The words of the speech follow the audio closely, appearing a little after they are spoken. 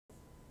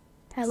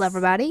Hello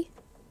everybody,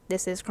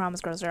 this is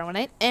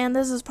Chromus018, and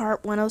this is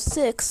part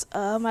 106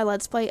 of my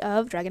Let's Play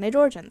of Dragon Age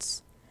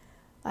Origins.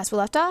 Last we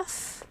left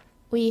off,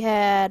 we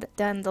had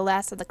done the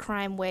last of the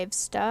crime wave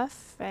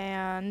stuff,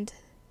 and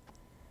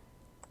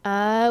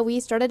we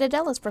started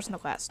Adela's personal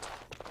quest.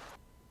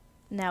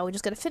 Now we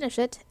just gotta finish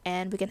it,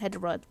 and we can head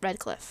to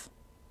Redcliffe.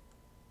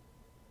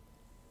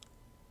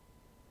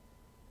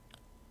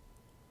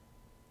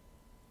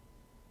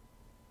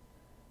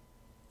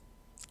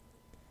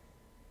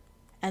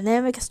 And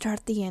then we can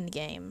start the end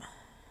game.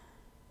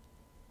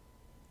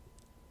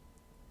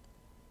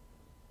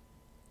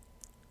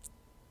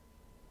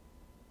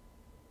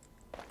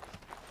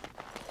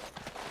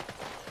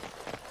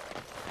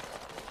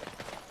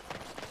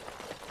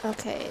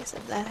 Okay, so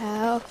that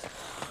house.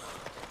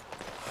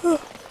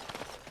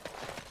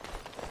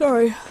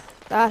 Sorry.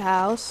 That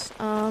house.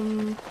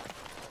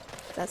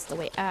 That's the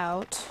way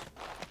out.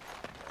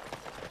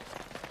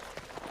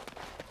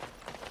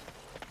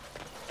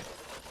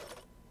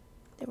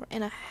 They were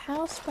in a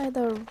house by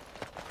the...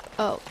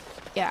 Oh,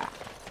 yeah.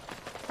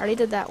 Already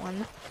did that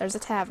one. There's a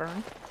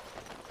tavern.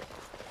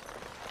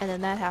 And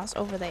then that house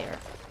over there.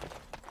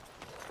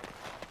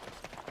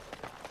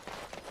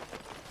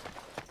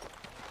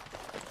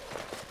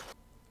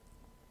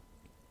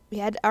 We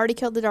had already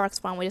killed the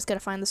darkspawn. We just gotta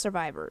find the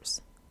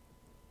survivors.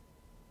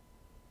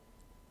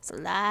 It's a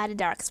lot of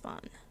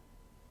darkspawn.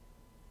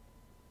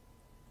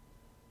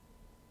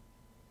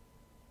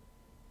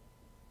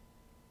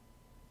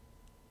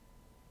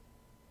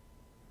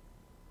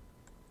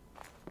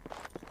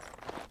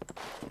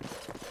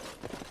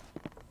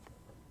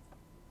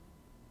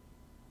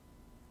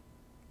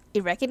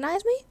 You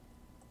recognize me?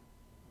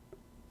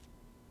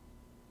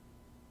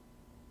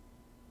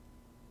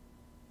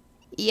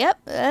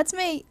 Yep, that's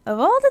me. Of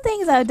all the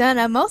things I've done,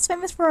 I'm most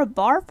famous for a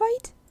bar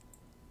fight?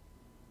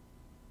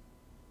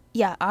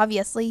 Yeah,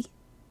 obviously.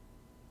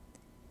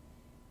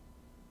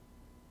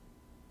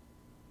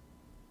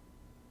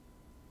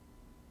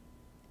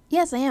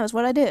 Yes, I am. It's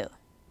what I do.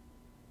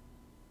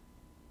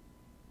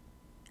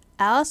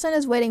 Allison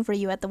is waiting for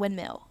you at the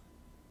windmill.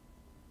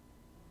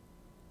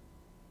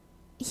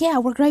 Yeah,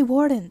 we're Grey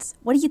Wardens.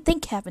 What do you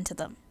think happened to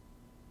them?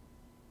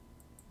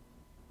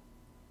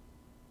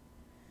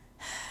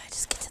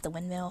 Just get to the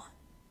windmill.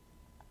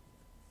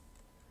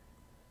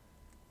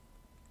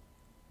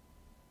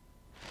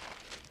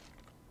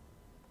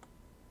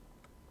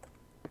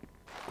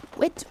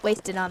 Wit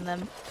wasted on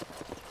them.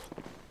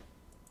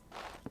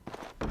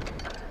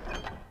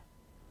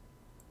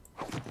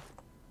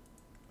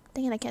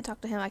 Dang it, I can't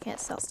talk to him. I can't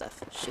sell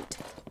stuff. Shoot.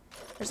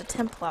 There's a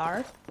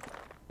Templar.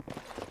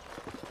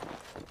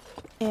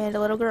 And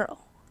a little girl.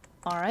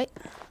 Alright.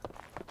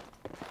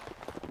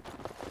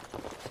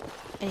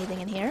 Anything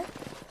in here?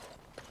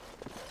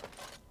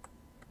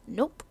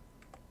 Nope.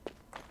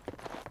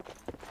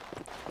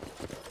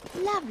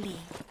 Lovely.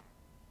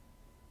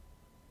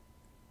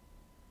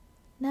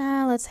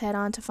 Now let's head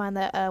on to find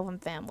the Elven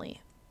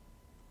family.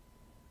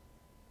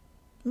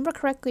 Remember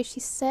correctly, she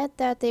said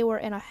that they were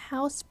in a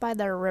house by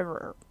the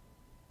river.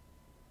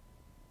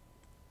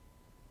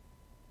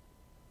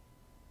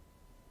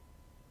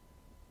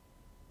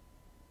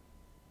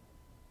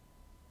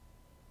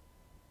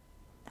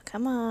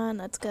 Come on,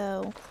 let's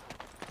go.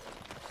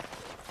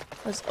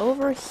 It was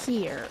over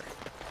here,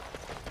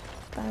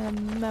 if I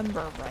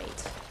remember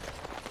right.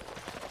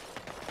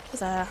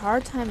 Because I had a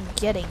hard time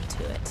getting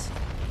to it.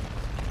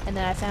 And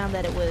then I found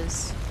that it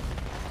was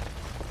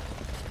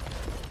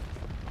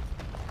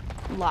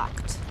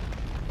locked.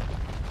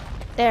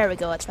 There we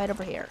go, it's right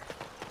over here.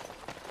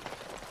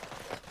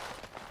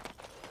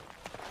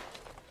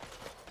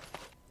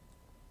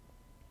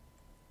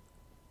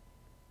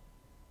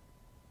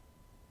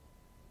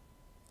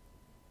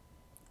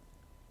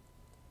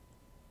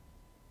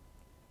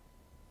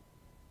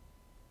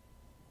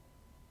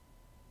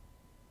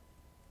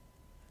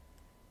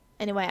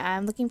 Anyway,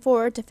 I'm looking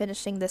forward to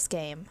finishing this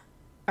game.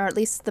 Or at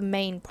least the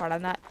main part.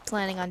 I'm not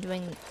planning on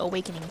doing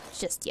Awakening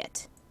just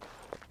yet.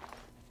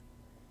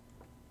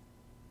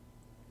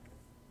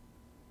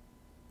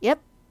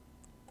 Yep.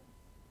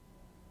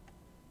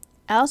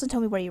 Allison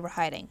told me where you were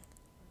hiding.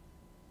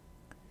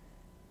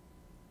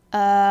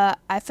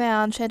 I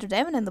found Chandra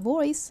Damon and the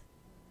boys.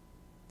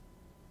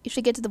 You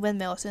should get to the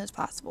windmill as soon as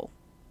possible.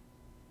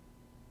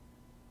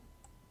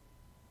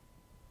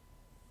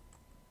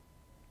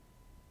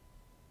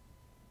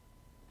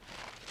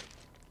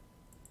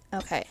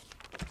 Okay.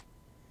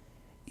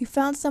 You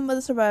found some of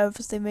the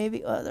survivors, there may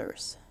be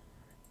others.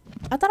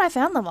 I thought I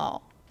found them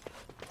all.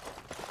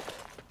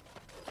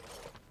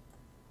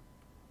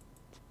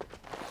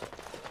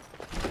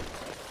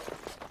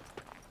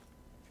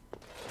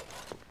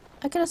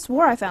 I could have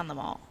swore I found them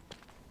all.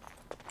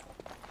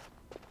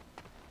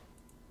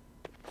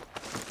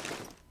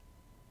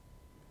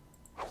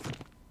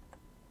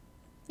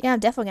 Yeah, I'm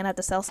definitely gonna have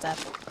to sell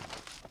stuff.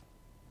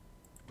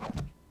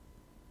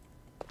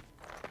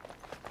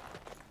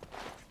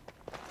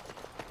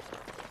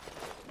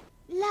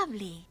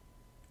 Lovely.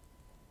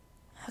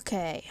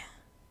 Okay.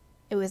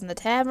 It was in the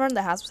tavern,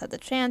 the house was at the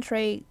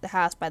chantry, the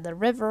house by the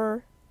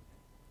river.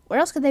 Where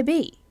else could they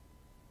be?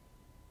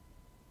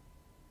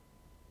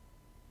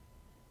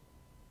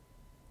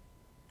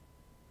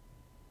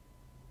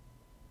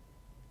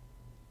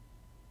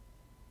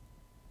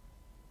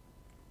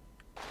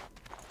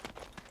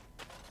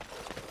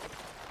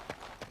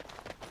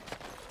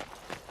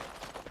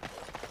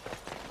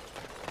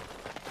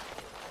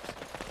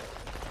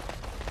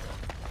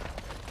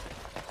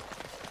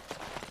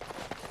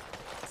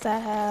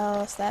 That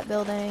house, that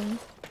building.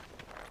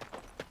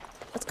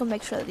 Let's go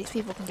make sure that these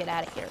people can get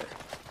out of here.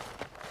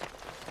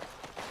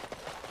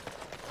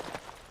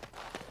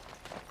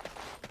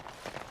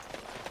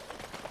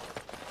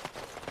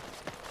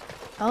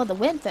 Oh, the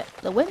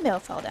windmill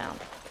fell down.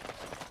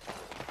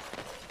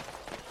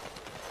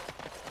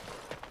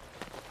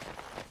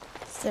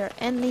 Is there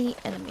any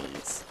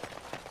enemies?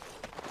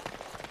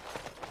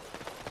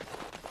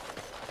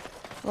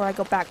 Before I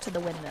go back to the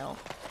windmill.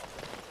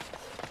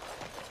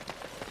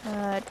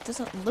 It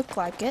doesn't look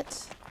like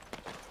it.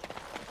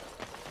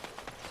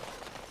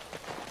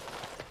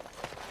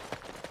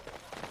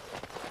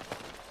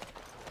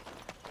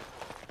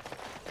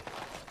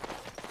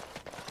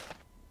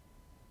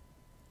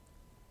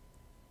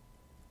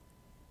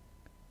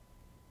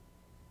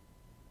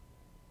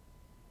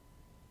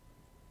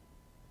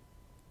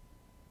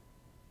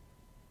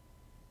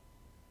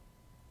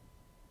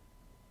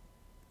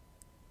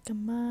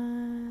 Come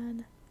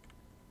on.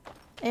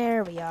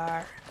 There we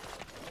are.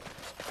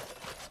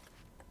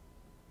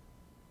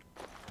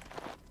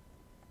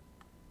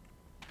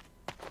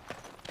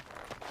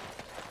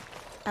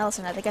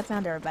 Allison, I think I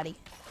found everybody.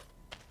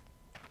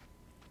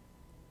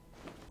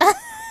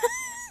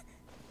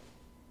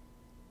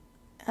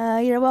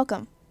 You're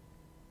welcome.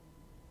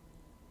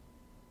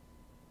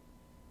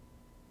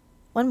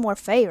 One more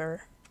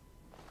favor.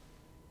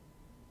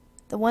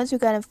 The ones who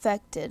got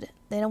infected,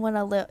 they don't want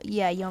to live.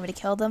 Yeah, you want me to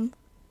kill them?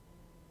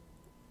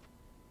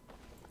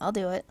 I'll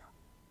do it.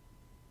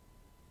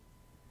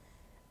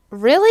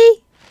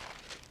 Really?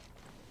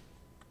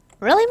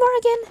 Really,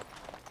 Morgan?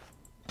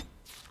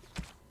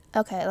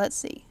 Okay, let's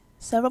see.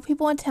 Several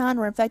people in town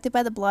were infected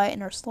by the blight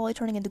and are slowly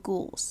turning into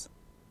ghouls.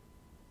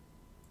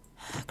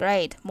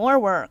 Great, more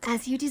work.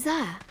 As you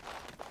desire.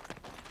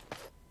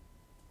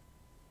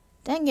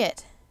 Dang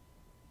it.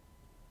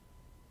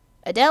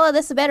 Adela,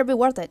 this better be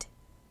worth it.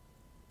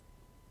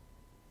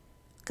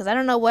 Because I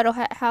don't know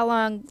how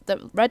long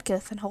the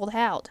Redcliffe can hold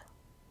out.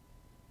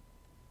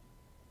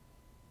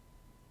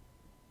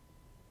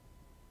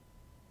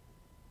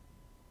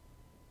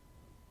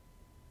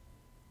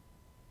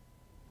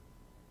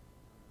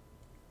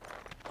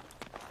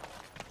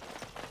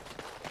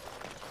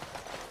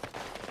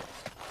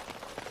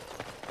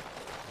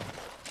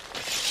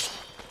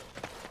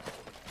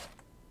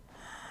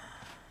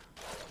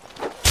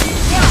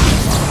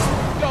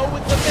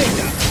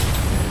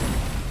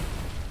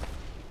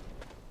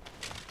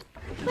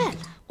 Well,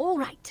 all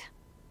right.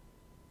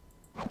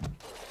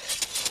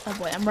 Oh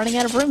boy, I'm running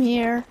out of room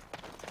here.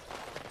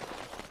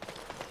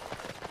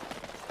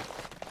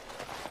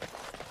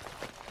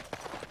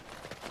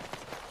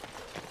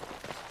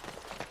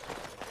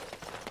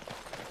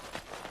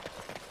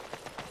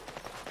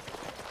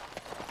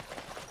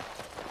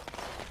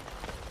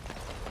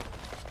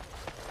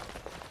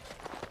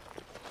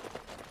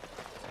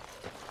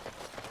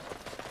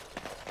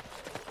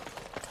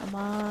 Come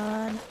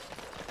on.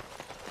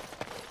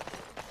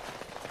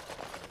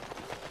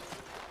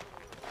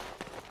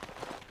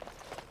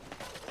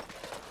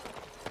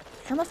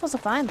 How am I supposed to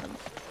find them?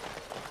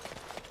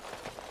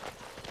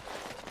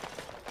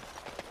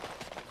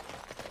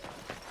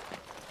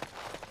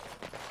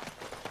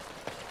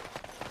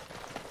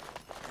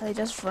 Are they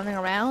just running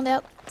around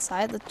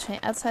outside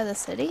the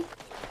city?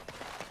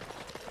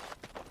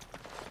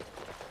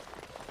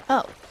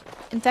 Oh,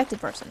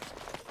 infected person.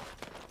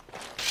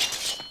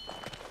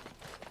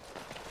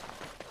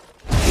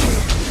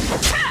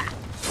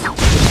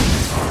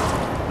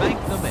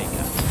 Thank the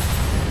maker.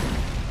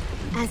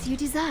 As you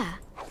desire.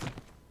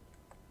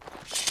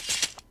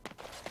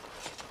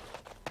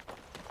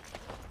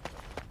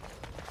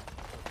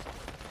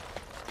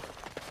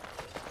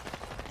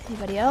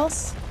 Anybody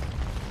else?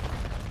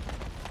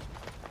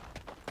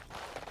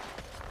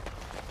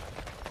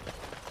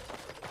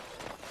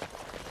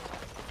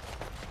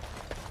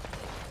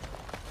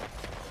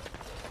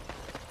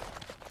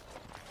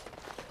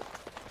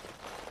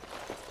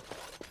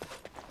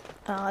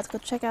 Let's go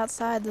check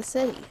outside the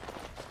city.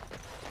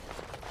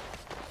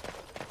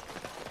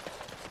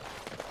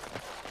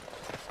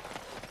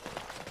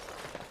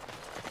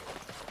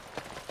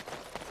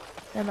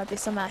 There might be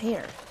some out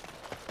here.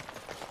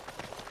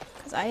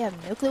 Because I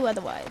have no clue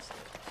otherwise.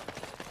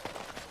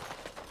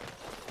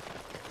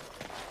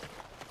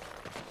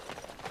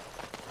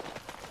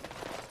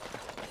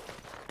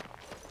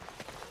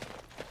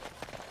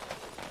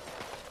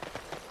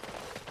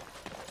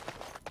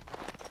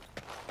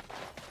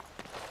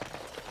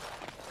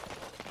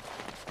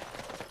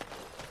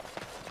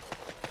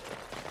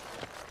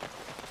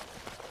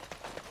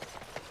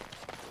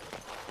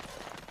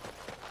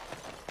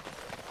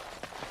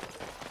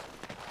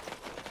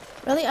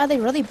 Really? Are they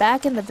really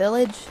back in the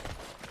village?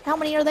 How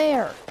many are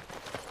there?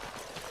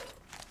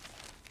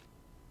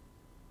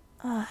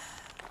 Of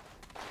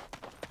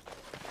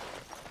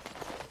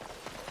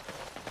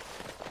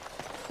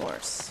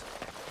course.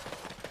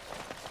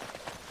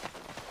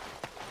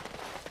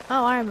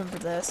 Oh, I remember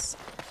this.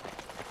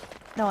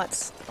 No,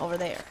 it's over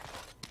there.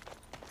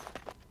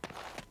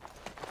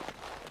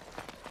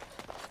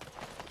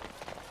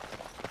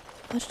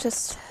 Let's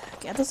just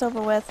get this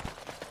over with.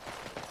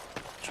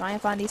 Try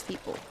and find these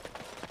people.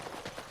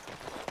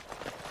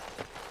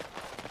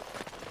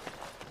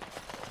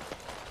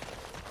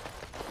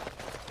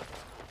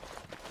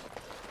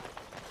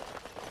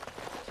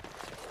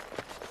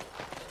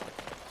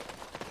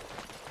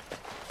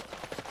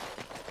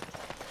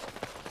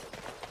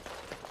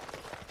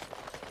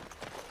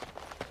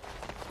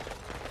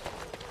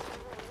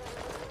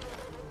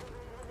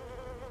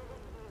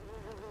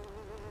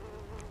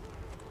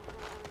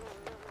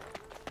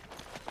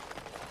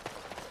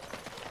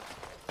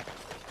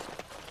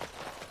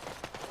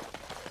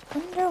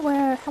 I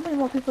wonder how many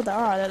more people there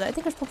are. I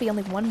think there's probably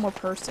only one more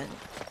person.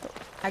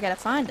 I gotta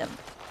find him.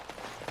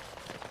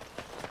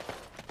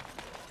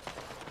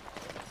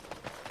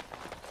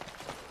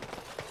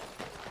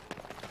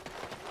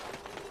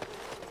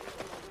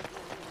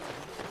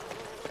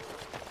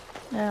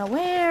 Now,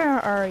 where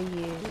are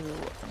you?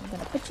 I'm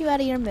gonna put you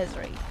out of your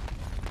misery.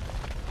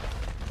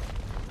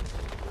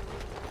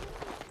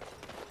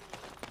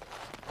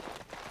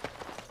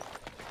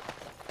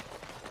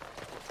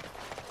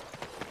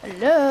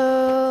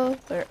 Hello?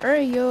 Where are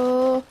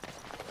you?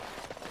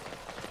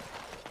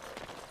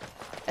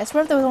 I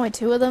swear if there was only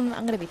two of them,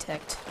 I'm gonna be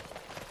ticked.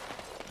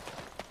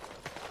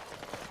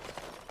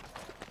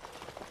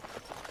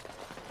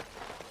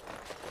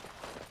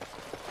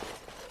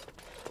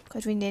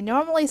 Because when they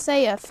normally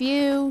say a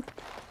few,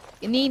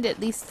 you need at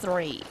least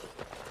 3.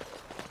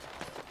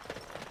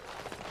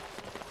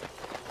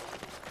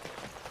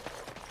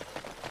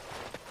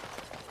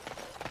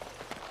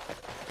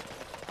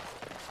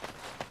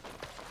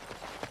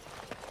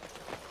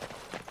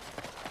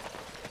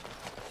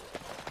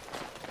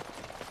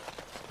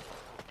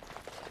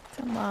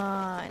 Come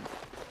on.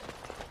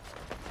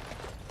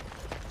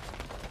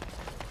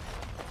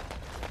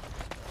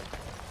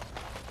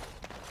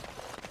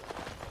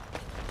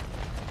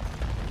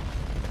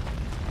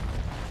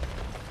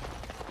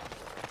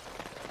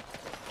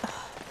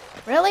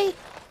 Really?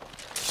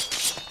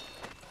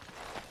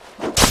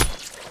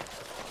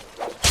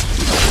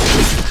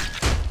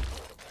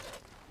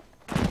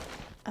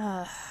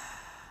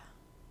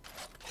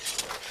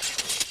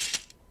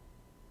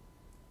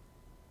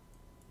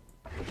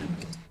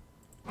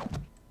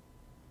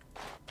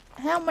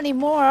 How many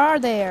more are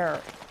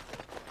there?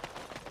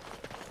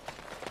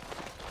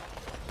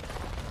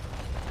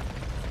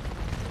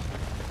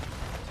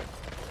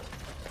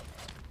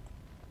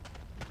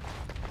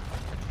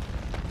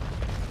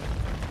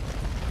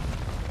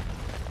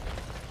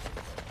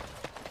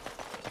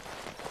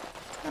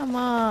 Come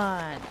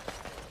on.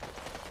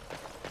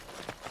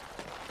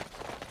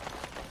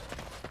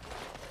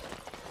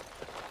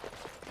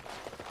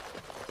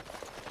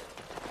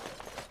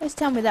 Please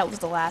tell me that was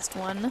the last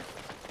one.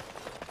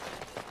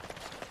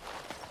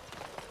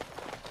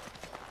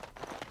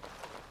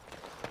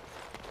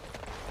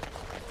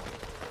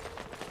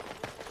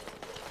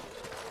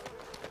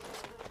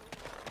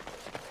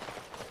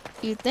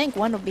 You'd think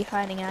one would be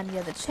hiding out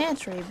near the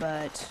chantry,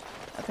 but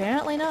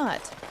apparently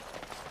not.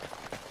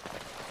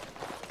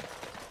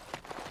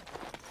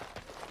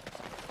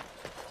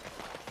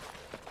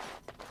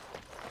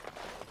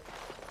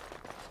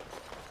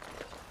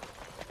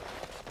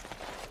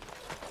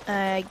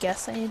 I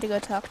guess I need to go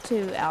talk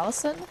to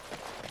Allison.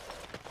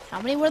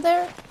 How many were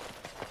there?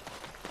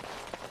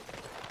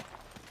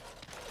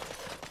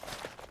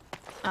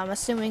 I'm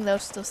assuming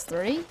those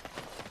 3.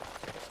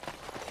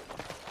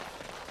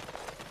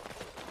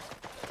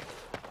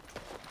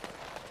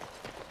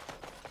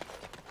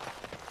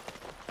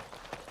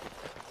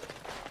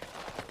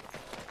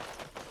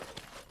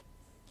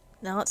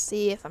 Now let's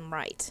see if I'm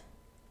right.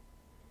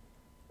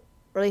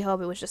 Really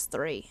hope it was just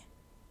 3.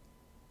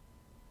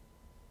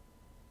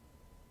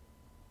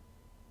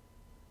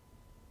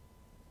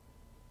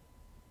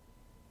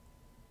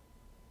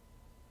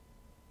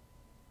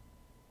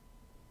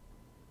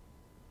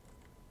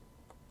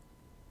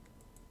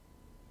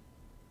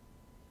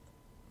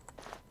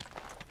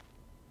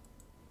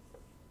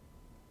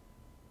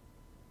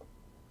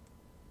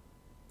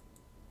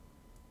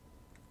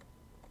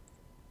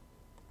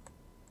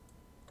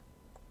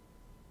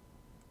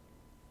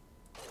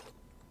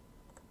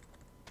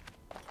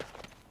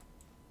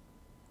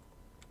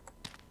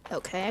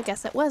 Okay, I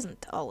guess it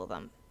wasn't all of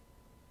them.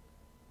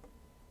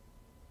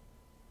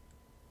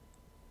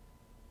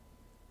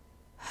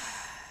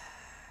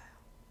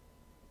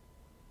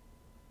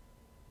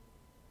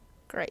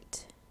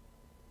 Great.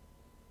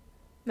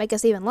 Make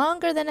us even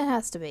longer than it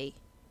has to be.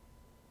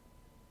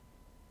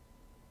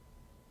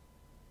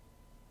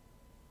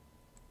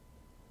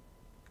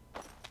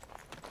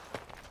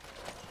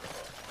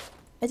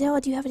 Adele,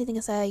 do you have anything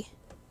to say?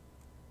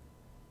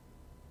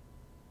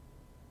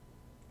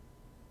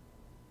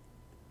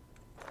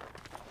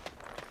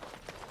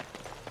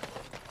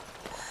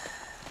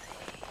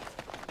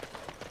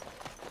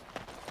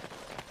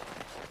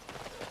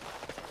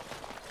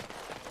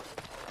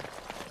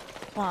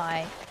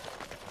 Why?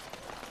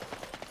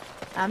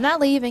 I'm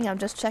not leaving, I'm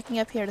just checking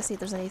up here to see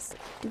if there's any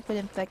stupid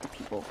infected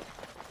people.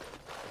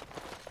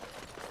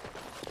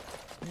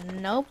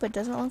 Nope, it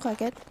doesn't look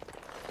like it.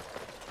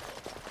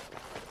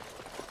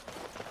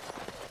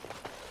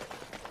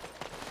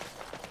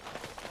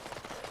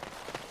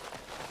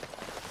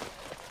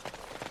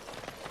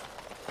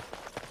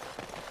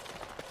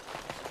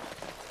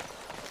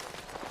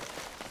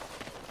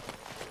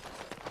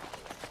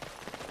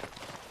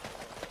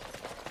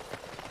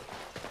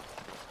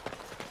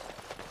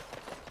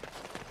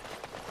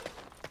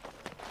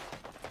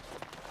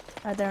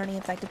 Are there any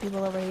infected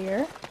people over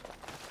here?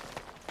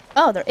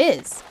 Oh, there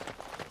is.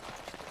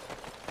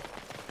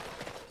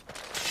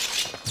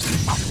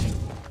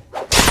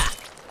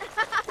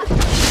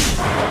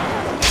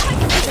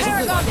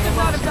 Paragon could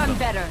not have done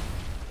better.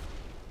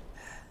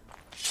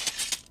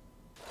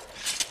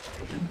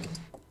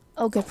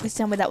 Okay, please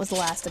tell me that was the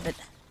last of it.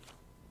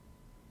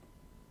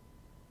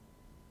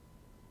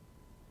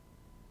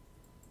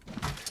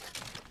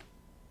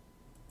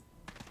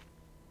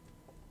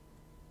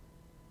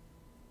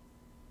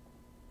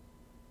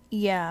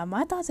 Yeah,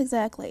 my thoughts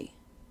exactly.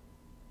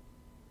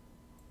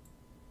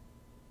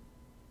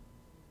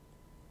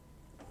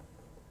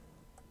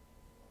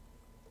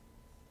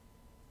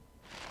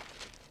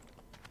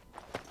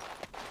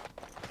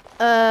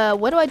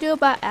 What do I do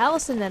about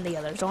Allison and the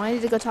others? Do I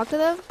need to go talk to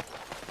them?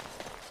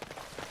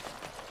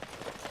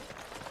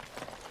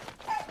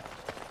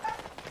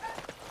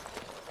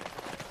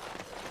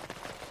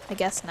 I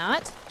guess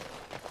not.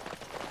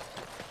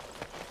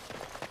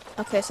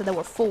 Okay, so there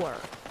were 4.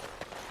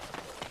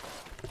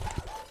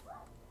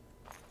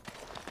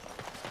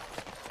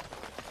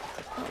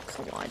 Oh,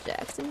 come on,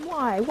 Jackson.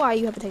 Why? Why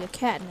you have to take a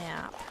cat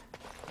nap?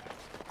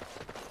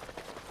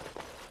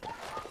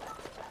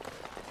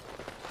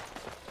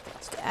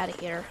 Let's get out of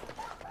here.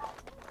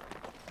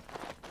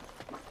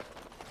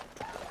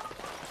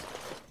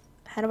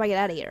 How do I get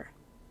out of here?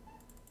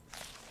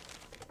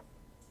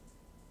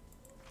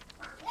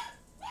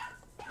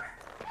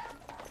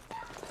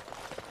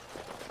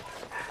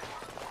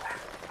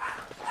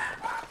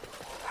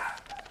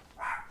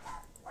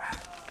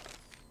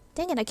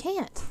 Dang it, I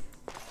can't.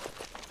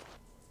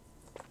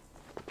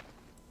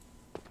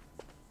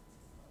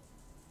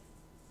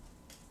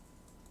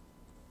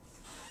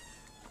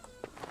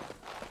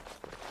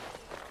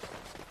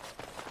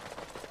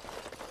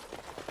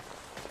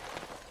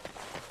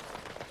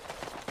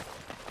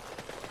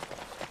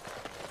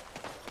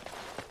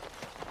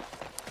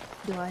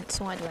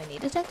 Do I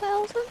need to check the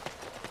Allison?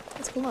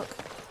 Let's go look.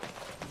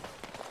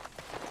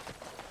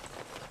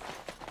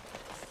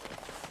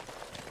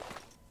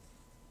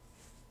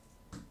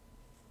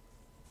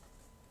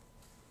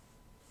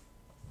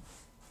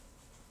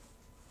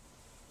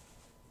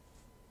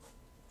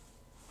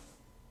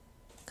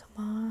 Come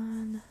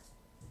on.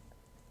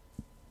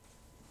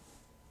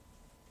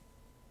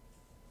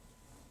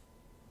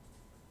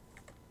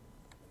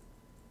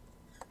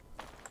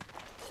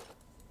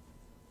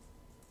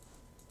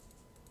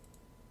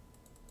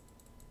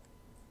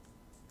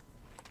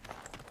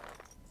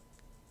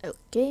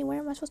 Okay, where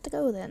am I supposed to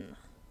go then?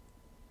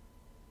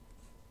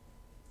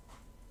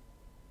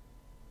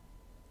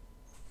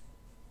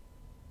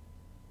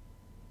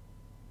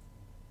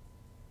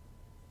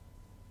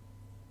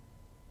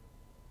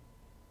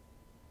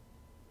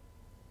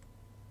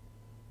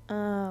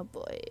 Oh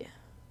boy.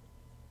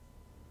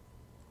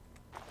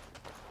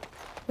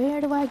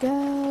 Where do I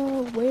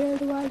go? Where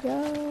do I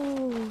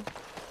go?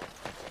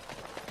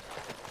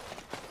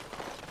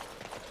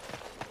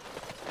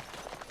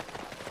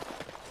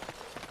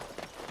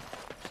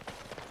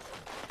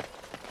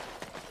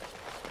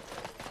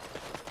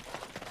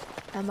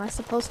 Am I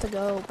supposed to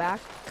go back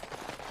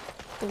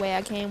the way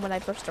I came when I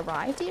first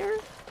arrived here?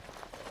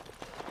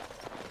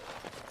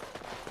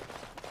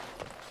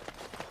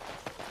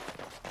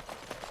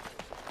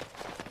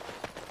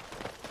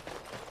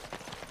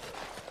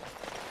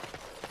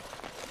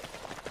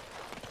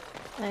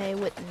 I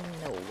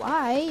wouldn't know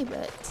why,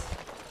 but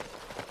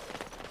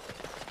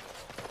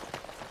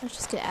let's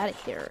just get out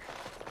of here.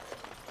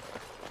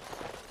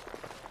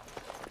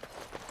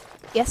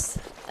 Yes,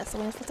 that's the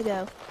way I'm supposed to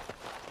go.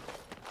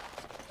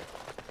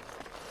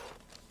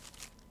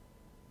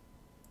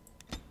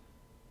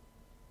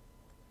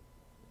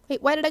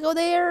 Wait, why did I go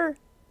there?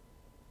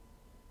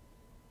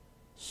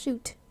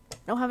 Shoot. I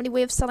don't have any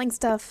way of selling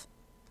stuff.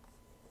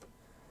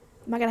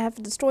 Am I gonna have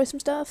to destroy some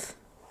stuff?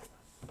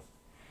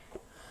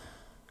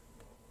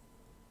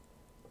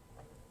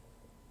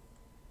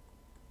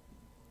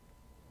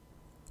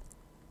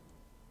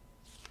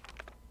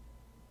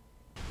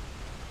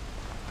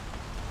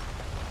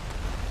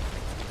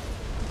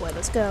 Boy,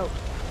 let's go.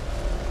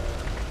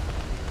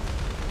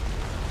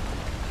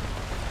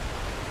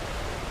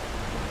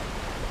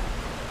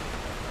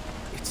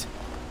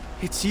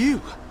 It's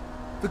you!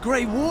 The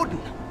Grey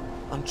Warden!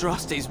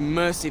 Andraste's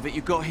mercy that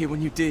you got here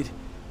when you did.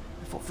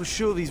 I thought for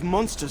sure these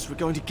monsters were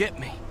going to get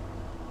me.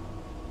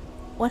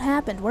 What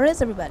happened? Where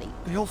is everybody?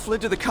 They all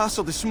fled to the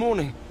castle this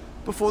morning,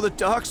 before the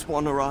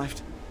Darkspawn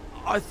arrived.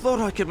 I thought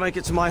I could make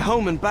it to my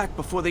home and back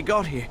before they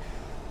got here,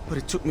 but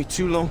it took me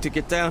too long to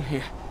get down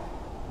here.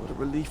 What a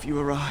relief you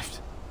arrived.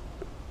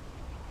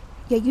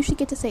 Yeah, you should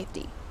get to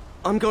safety.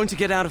 I'm going to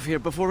get out of here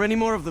before any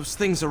more of those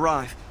things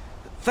arrive.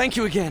 Thank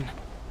you again.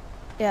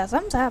 Yeah,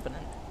 something's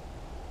happening.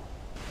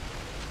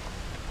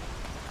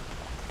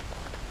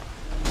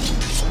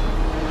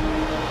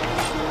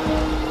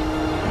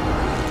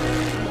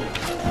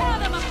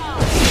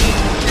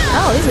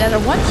 Oh, these guys are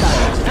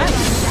one-shotters.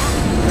 Nice.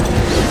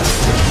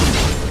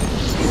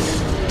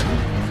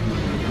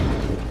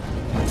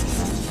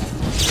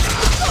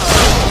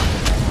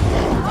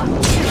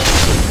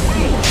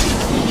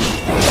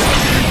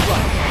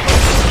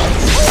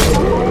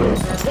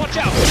 Watch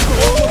out!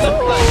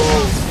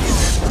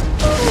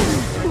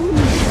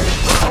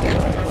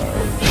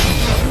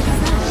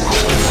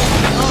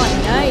 Oh,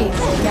 nice.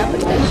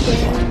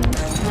 Decapitation.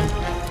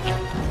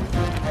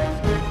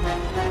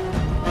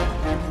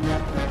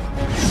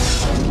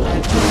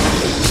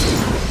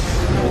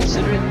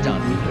 consider it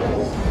done.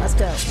 Let's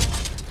go.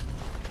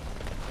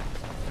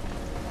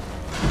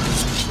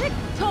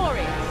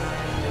 Victorious!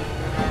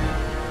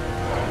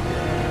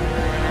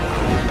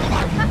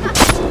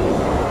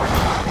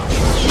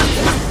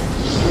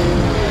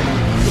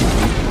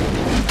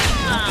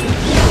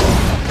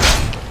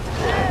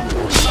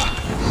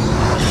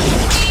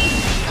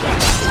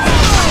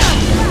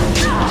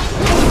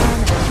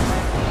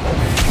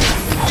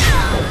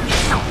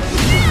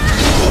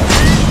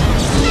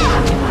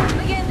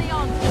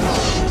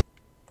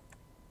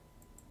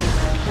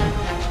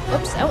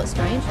 Oops, that was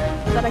strange. I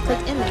thought I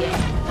clicked in the game.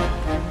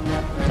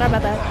 Sorry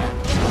about that.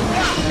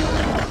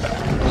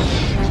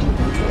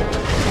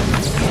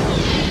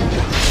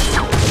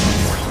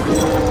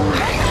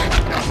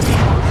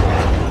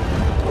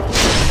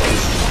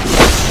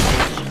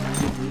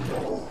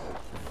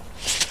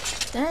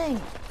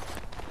 Dang.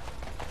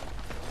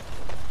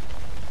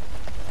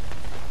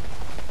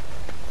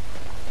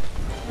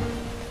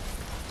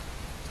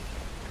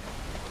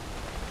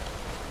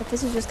 If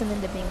this is just gonna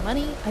end up being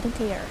money, I don't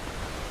care.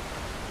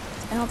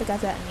 I don't think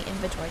I've got any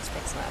inventory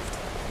space left.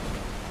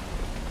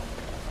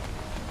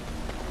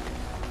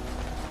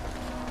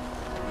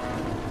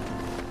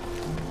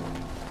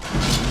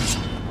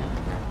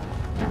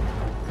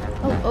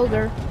 Oh,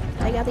 ogre.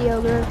 I got the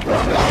ogre.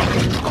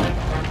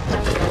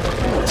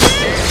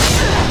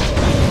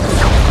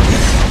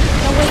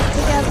 No, wait,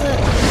 take out the...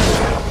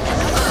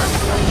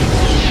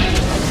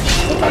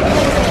 Take out the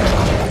laser.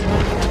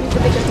 He's the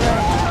biggest threat.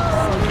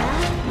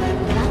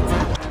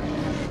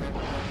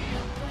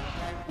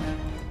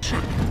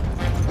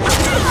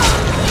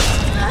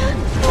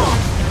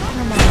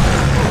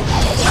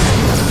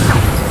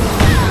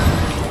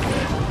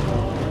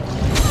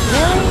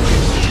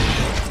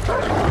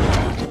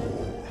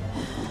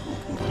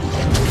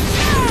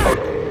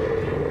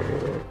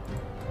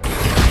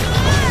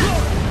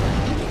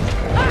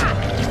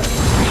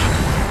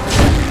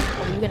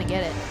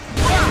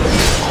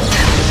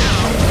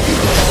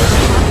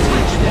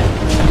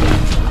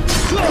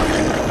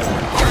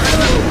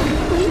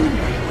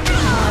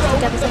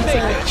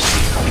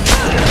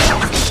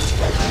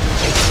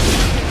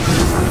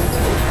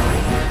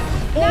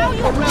 Now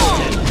you're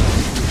melted!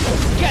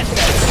 Get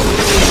them!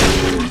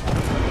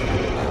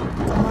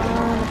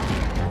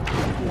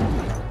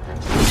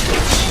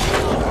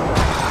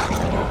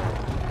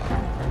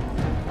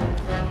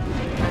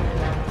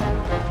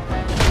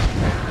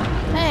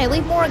 Hey,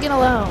 leave Morgan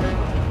alone.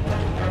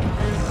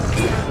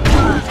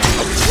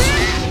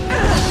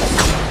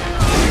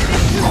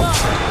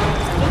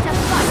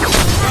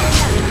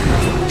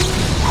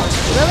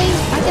 Really?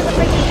 I get the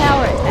freaking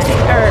power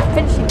or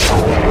finishing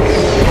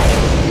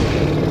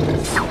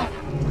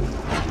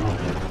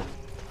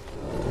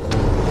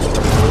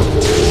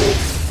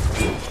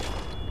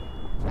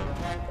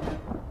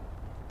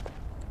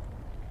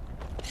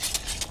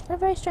What a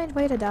very strange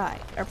way to die,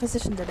 or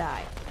position to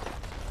die.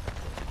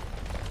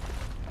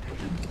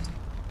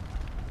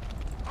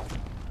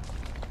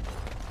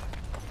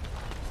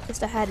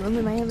 Guess I had room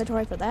in my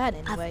inventory for that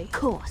anyway. Of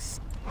course.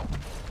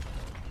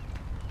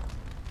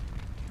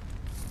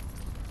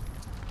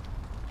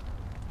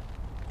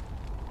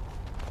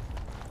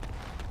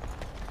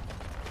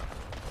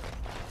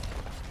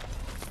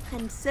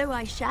 And so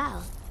I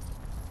shall.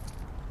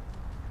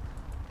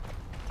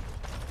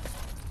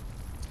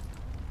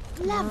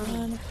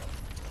 Lovely.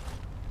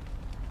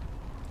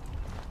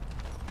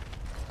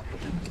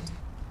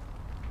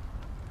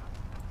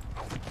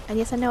 And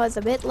yes, I know it's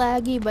a bit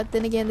laggy, but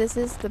then again, this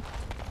is the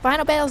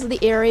final battles of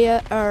the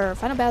area, or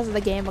final battles of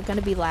the game are going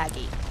to be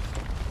laggy.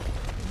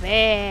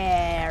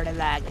 Very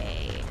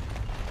laggy.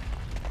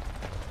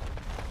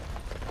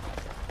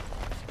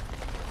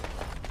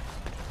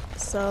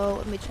 So,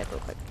 let me check real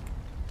quick.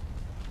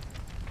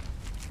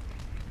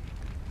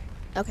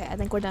 Okay, I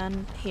think we're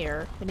done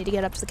here. We need to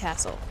get up to the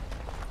castle.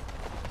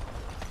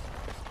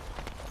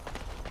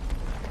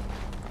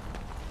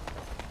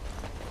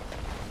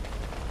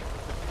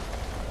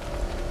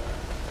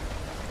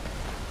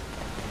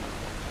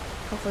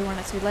 Hopefully we're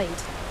not too late.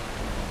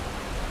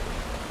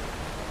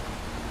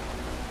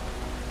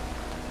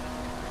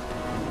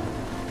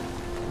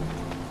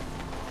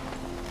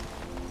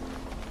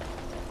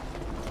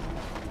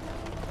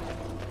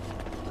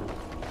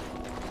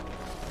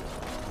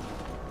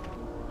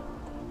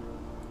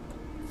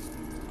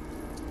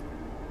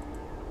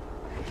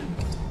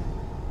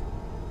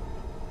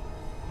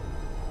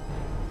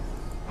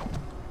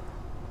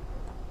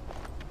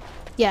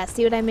 Yeah,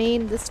 see what I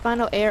mean? The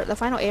final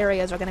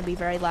areas are gonna be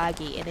very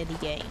laggy in any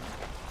game.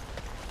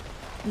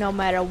 No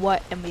matter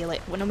what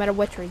no matter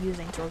what you're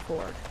using to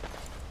record.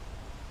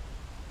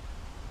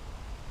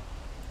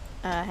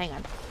 Hang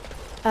on.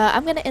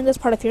 I'm gonna end this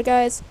part up here,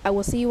 guys. I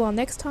will see you all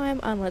next time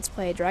on Let's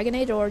Play Dragon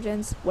Age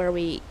Origins, where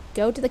we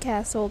go to the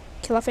castle,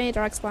 kill off any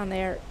darkspawn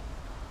there,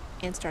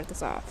 and start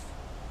this off.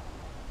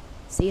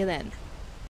 See you then.